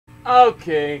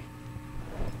Okay.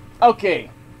 Okay.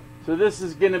 So this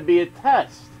is going to be a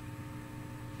test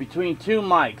between two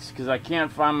mics because I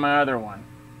can't find my other one.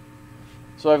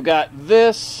 So I've got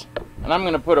this, and I'm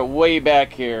going to put it way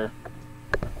back here.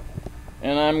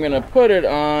 And I'm going to put it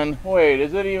on... Wait,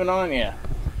 is it even on? Yeah.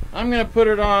 I'm going to put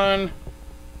it on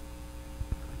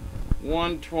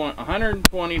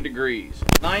 120 degrees.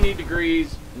 90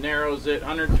 degrees narrows it.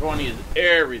 120 is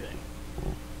everything.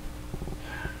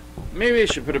 Maybe I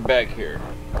should put it back here.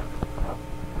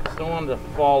 I don't want it to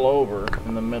fall over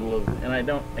in the middle of... And I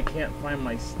can't find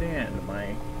my stand.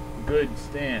 My good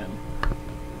stand.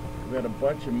 I've got a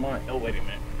bunch of mine. Oh, wait a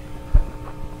minute.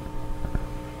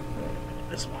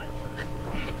 This might work.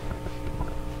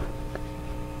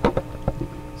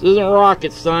 This isn't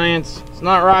rocket science. It's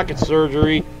not rocket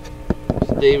surgery, as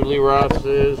David Lee Roth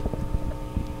says.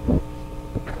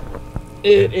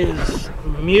 It is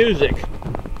music.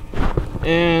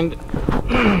 And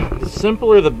the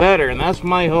simpler the better. And that's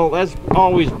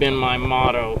always been my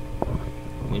motto.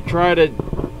 You try to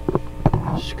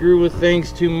screw with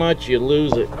things too much, you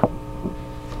lose it.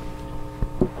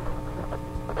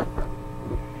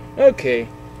 Okay.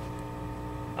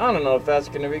 I don't know if that's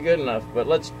going to be good enough, but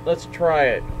let's try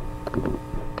it.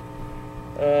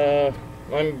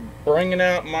 I'm bringing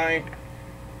out my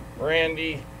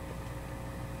Randy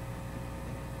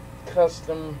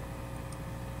custom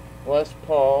Les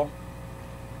Paul,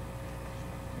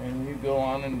 and you go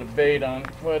on and debate on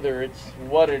whether it's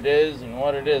what it is and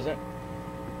what it isn't.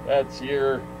 That's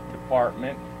your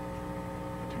department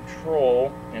to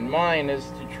troll, and mine is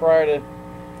to try to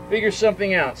figure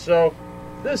something out. So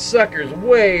this sucker's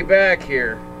way back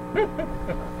here.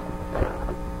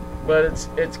 But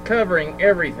it's covering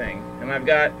everything. And I've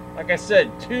got, like I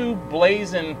said, two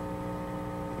blazing...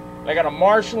 I got a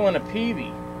Marshall and a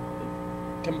Peavey.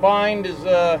 Combined is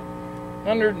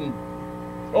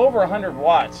over 100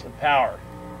 watts of power.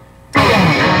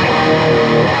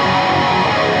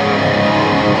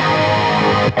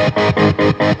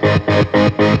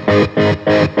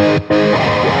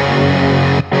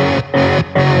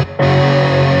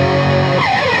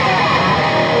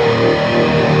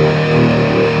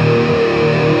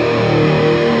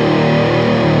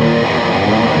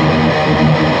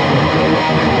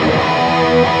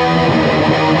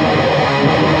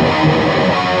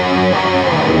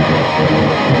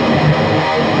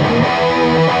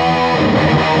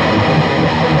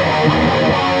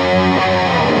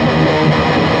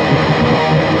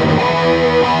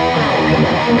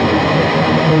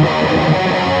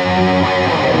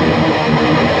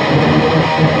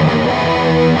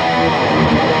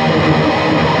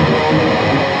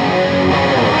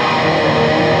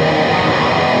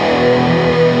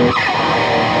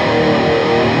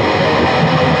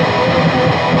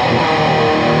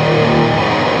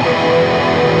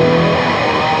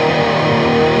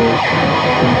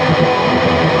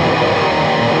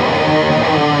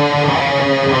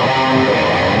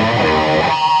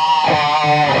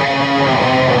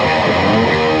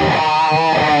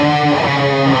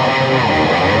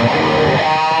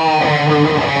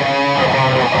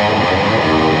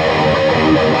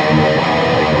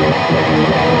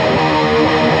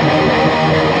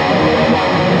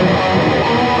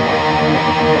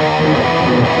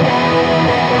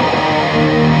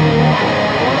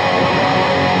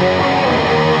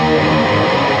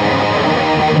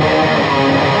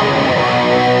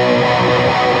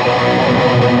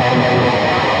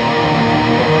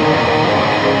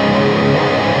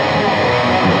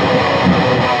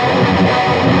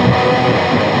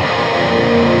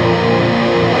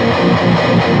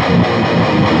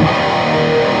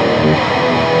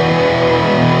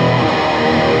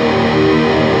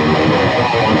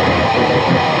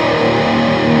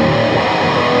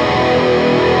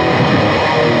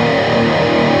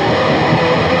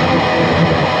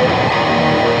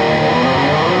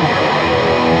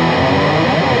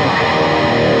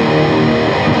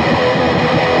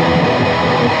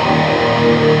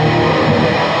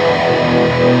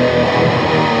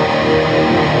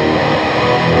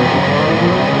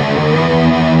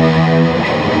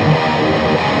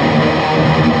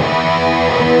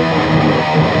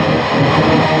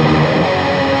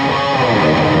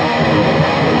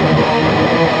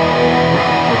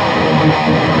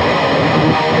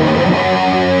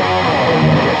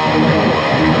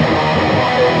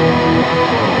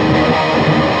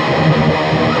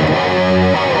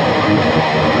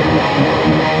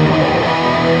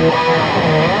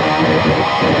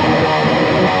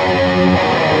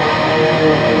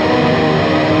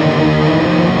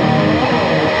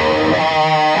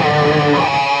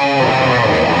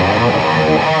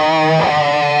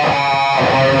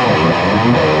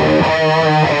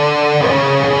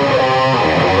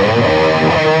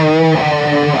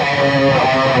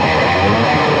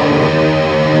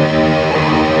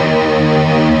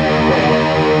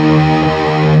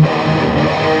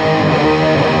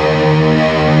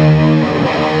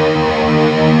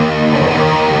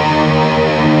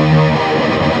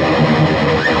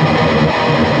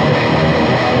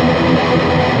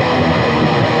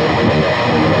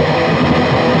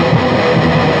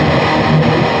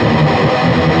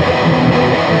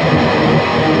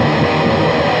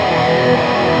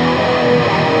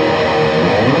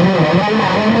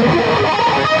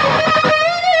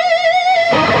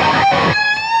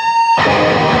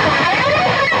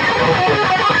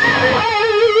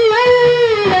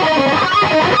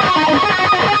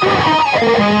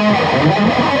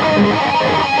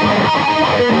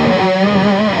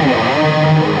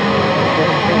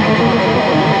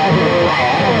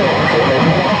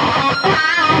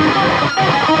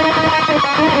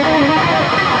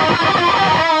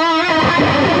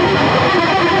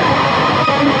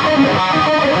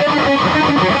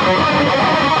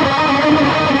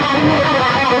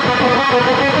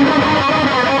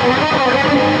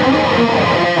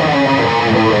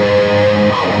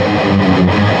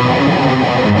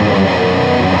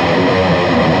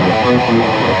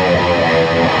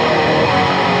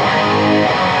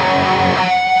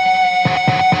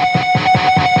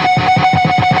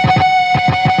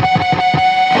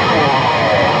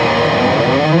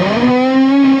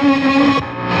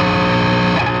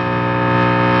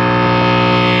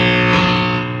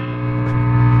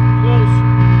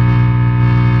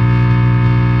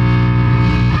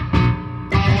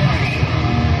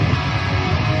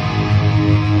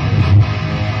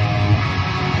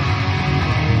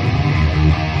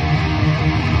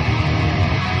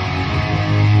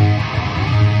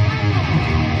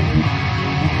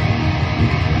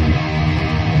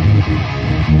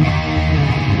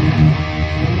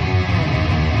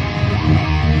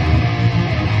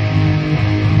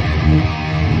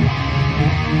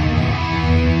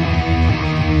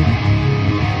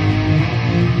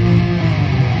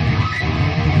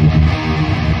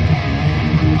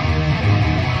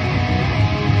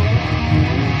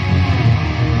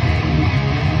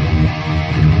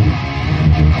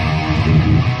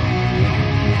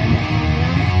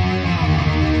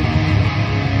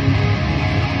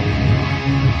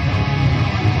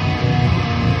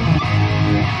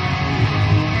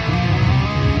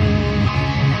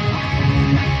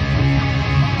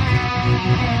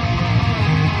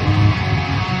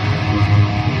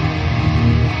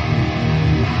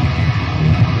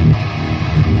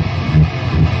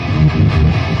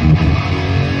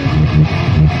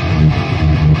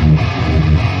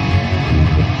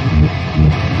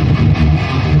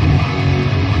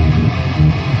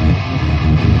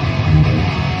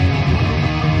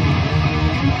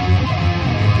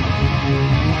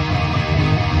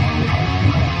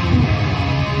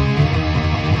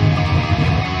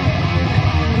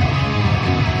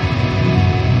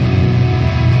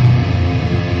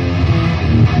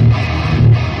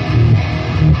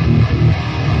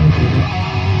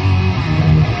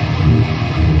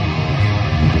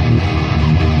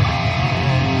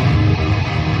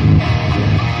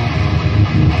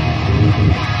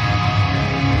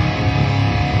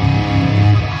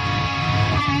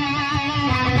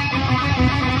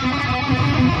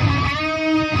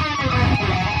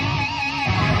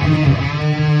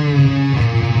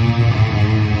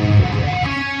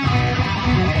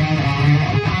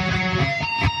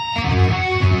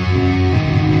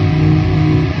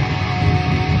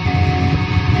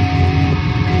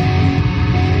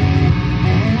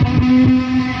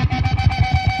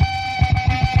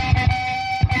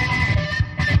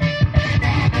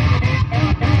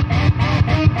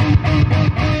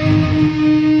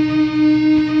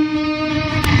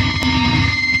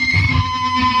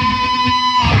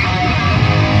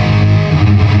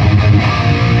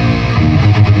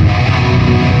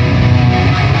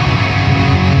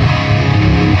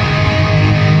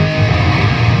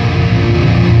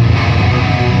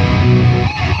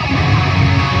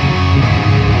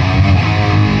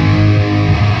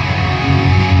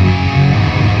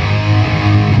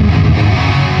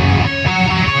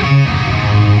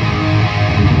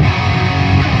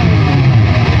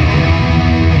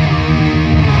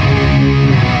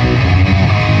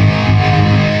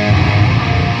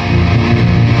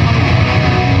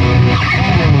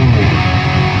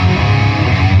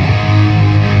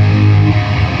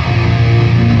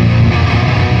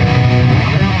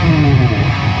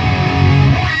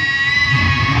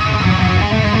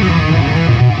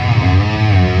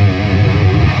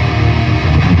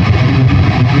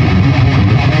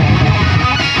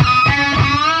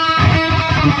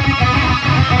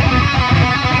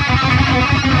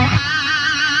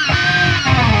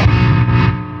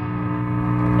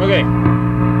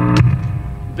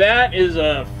 is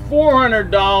a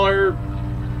 $400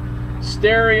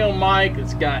 stereo mic.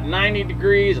 It's got 90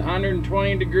 degrees,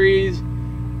 120 degrees.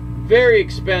 Very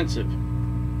expensive.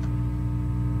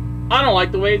 I don't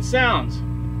like the way it sounds.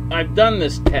 I've done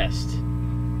this test.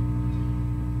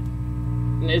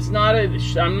 It's not a.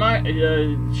 I'm not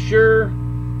sure.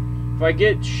 If I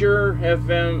get Shure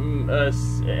FM,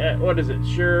 what is it?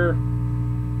 Shure.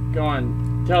 Go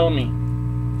on, tell me.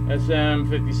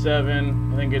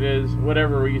 SM57, I think it is.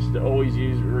 Whatever we used to always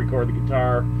use to record the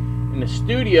guitar in the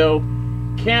studio,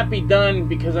 can't be done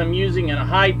because I'm using a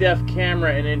high-def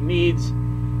camera and it needs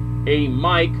a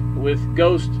mic with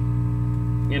ghost,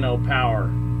 power.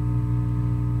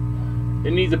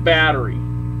 It needs a battery.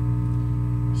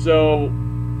 So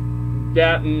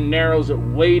that narrows it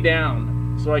way down.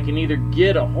 So I can either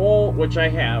get a whole, which I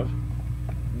have,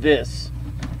 this.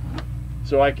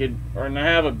 So I could, or I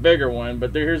have a bigger one,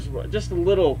 but there's just a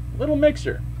little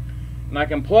mixer. And I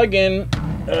can plug in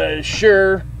a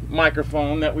Shure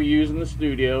microphone that we use in the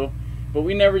studio, but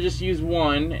we never just use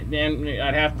one. Then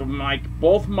I'd have to mic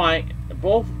both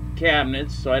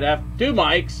cabinets, so I'd have 2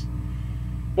 mics.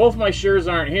 Both my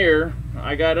Shures aren't here.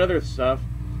 I got other stuff.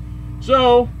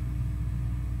 So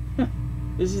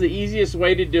this is the easiest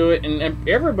way to do it, and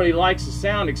everybody likes the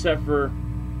sound except for,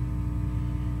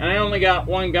 and I only got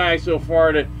one guy so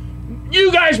far to,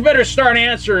 you guys better start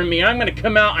answering me. I'm going to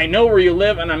come out, I know where you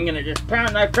live, and I'm going to just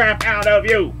pound that crap out of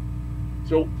you.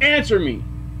 So answer me,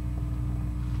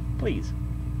 please.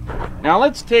 Now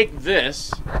let's take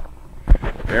this.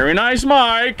 Very nice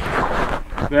mic.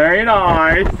 Very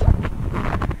nice.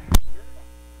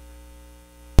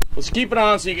 Let's keep it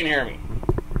on so you can hear me.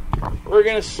 We're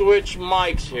going to switch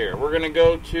mics here. We're going to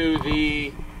go to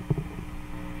the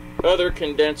other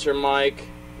condenser mic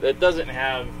that doesn't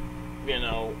have,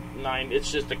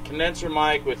 it's just a condenser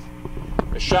mic with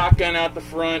a shotgun out the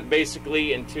front,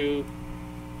 basically, and 2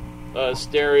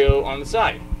 stereo on the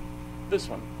side. This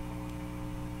one.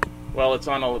 Well, it's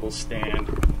on a little stand,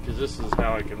 because this is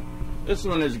how I can, this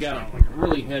one has got a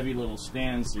really heavy little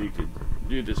stand so you could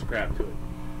do this crap to it.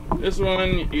 This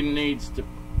one, it needs to,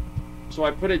 so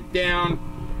I put it down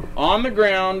on the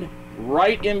ground,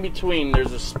 right in between.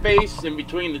 There's a space in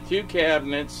between the 2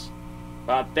 cabinets,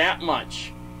 about that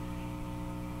much.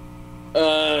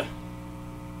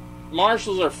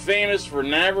 Marshalls are famous for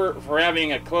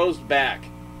having a closed back,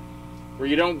 where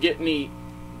you don't get any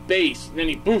bass,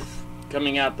 any boof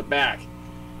coming out the back.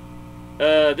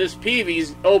 This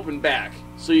Peavy's open back,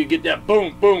 so you get that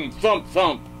boom, boom, thump,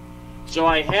 thump. So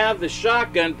I have the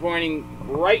shotgun pointing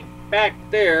right back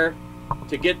there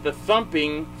to get the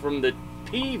thumping from the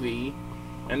Peavy,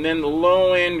 and then the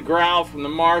low end growl from the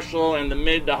Marshall, and the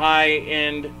mid to high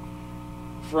end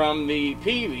from the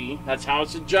Peavy. That's how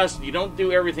it's adjusted. You don't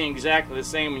do everything exactly the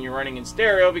same when you're running in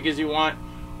stereo, because you want,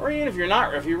 or even if you're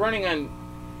not, if you're running on,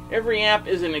 every amp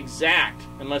isn't exact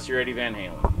unless you're Eddie Van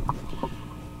Halen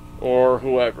or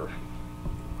whoever.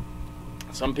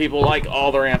 Some people like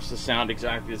all their amps to sound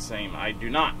exactly the same. I do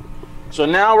not. So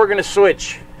now we're going to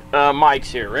switch mics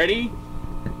here. Ready?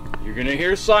 You're going to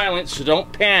hear silence, so don't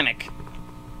panic.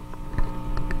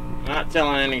 I'm not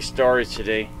telling any stories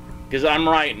today, because I'm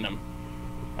writing them.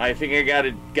 I think I got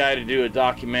a guy to do a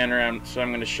documentary, so I'm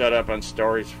going to shut up on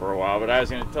stories for a while. But I was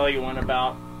going to tell you one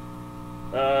about,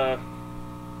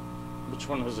 which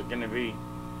one was it going to be?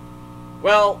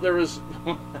 Well, there was,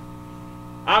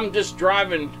 I'm just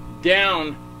driving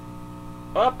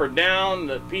up or down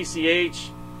the PCH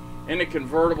in a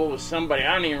convertible with somebody.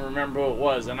 I don't even remember who it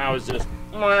was, and I was just,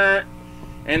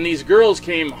 and these girls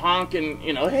came honking,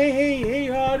 hey,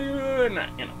 how do you, and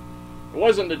it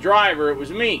wasn't the driver, it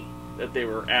was me that they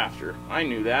were after. I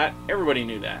knew that. Everybody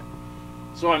knew that.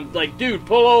 So I'm like, dude,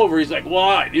 pull over. He's like,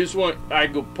 why? I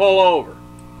go, pull over.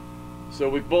 So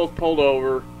we both pulled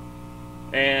over,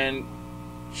 and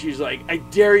she's like, I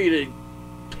dare you to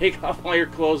take off all your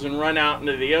clothes and run out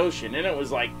into the ocean. And it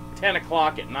was like 10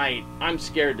 o'clock at night. I'm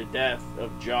scared to death of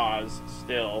Jaws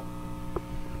still.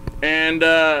 And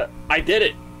I did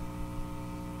it.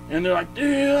 And they're like,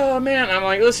 dude, oh man. I'm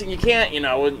like, listen, you can't,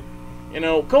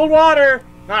 cold water,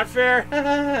 not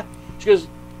fair. She goes,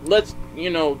 let's,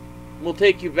 we'll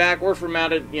take you back. We're from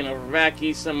out of, from back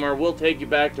east somewhere. We'll take you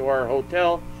back to our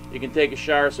hotel. You can take a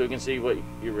shower so we can see what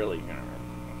you really,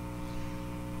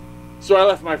 So I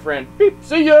left my friend, beep,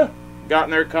 see ya, got in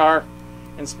their car,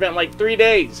 and spent like 3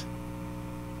 days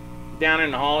down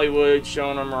in Hollywood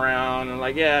showing them around, and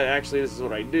like, yeah, actually this is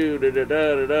what I do,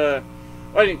 da-da-da-da-da.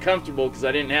 I wasn't comfortable because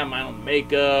I didn't have my own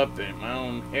makeup and my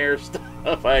own hair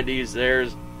stuff. I had to use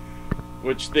theirs,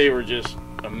 which they were just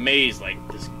amazed, like,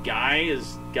 this guy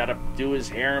has got to do his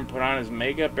hair and put on his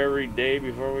makeup every day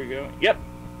before we go? Yep.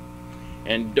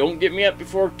 And don't get me up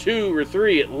before 2 or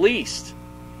 3 at least.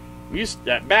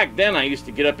 Back then I used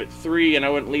to get up at 3 and I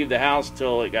wouldn't leave the house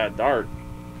till it got dark.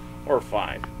 Or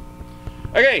 5.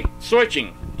 Okay,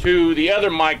 switching to the other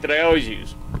mic that I always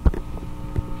use.